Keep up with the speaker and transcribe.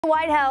The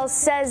White House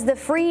says the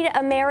freed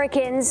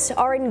Americans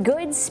are in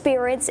good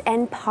spirits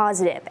and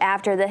positive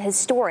after the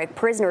historic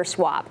prisoner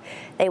swap.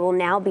 They will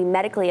now be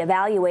medically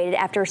evaluated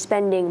after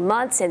spending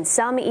months and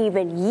some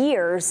even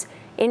years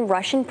in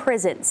Russian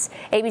prisons.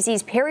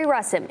 ABC's Perry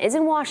Russom is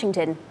in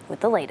Washington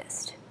with the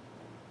latest.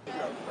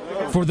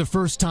 For the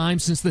first time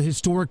since the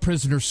historic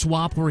prisoner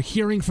swap, we're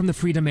hearing from the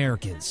freed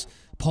Americans.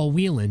 Paul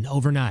Whelan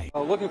overnight.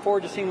 Looking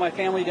forward to seeing my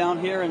family down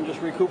here and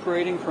just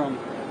recuperating from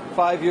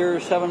 5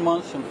 years, 7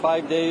 months, and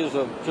 5 days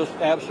of just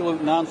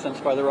absolute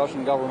nonsense by the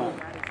Russian government.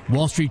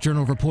 Wall Street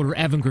Journal reporter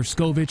Evan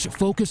Gerskovich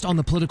focused on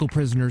the political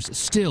prisoners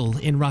still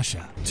in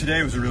Russia.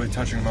 Today was a really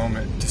touching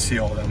moment to see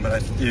all of them,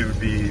 but it would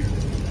be,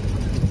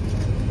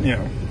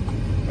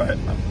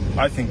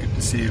 I think good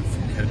to see if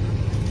we could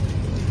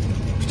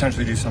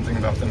potentially do something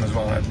about them as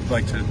well. And I'd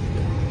like to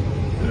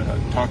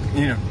talk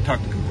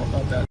to people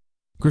about that.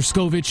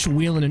 Gerskovich,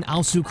 Whelan, and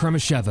Alsu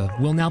Kremasheva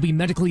will now be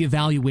medically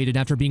evaluated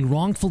after being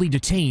wrongfully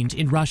detained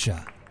in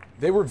Russia.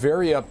 They were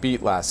very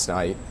upbeat last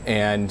night,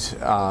 and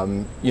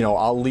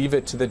I'll leave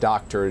it to the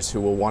doctors who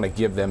will want to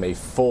give them a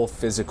full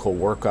physical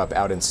workup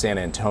out in San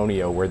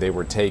Antonio, where they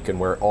were taken,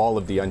 where all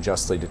of the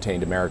unjustly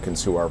detained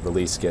Americans who are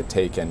released get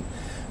taken.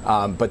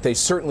 But they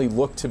certainly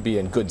look to be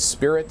in good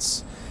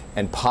spirits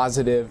and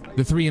positive.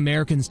 The three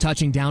Americans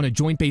touching down at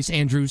Joint Base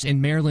Andrews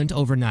in Maryland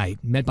overnight,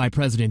 met by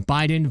President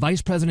Biden,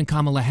 Vice President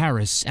Kamala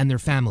Harris, and their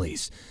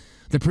families.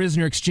 The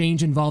prisoner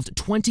exchange involved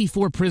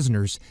 24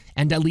 prisoners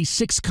and at least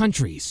 6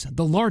 countries,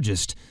 the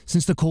largest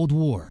since the Cold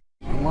War.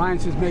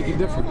 Alliances make a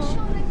difference.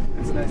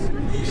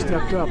 They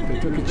stepped up. They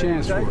took a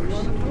chance for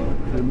us.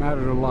 It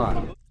mattered a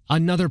lot.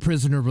 Another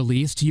prisoner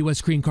released,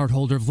 U.S. green card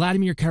holder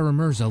Vladimir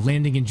Kara-Murza,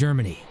 landing in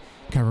Germany.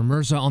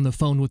 Kara-Murza on the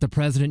phone with the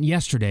president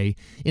yesterday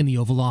in the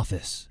Oval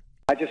Office.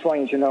 I just want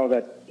you to know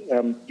that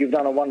you've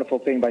done a wonderful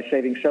thing by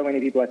saving so many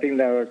people. I think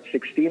there were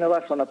 16 of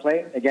us on a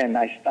plane. Again,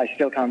 I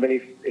still can't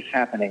believe it's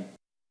happening.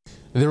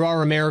 There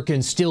are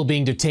Americans still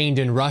being detained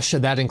in Russia.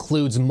 That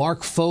includes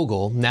Mark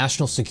Fogel.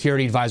 National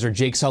Security Advisor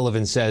Jake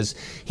Sullivan says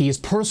he is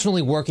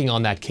personally working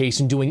on that case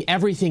and doing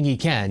everything he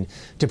can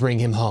to bring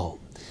him home.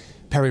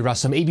 Perry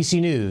Russom, ABC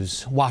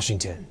News,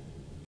 Washington.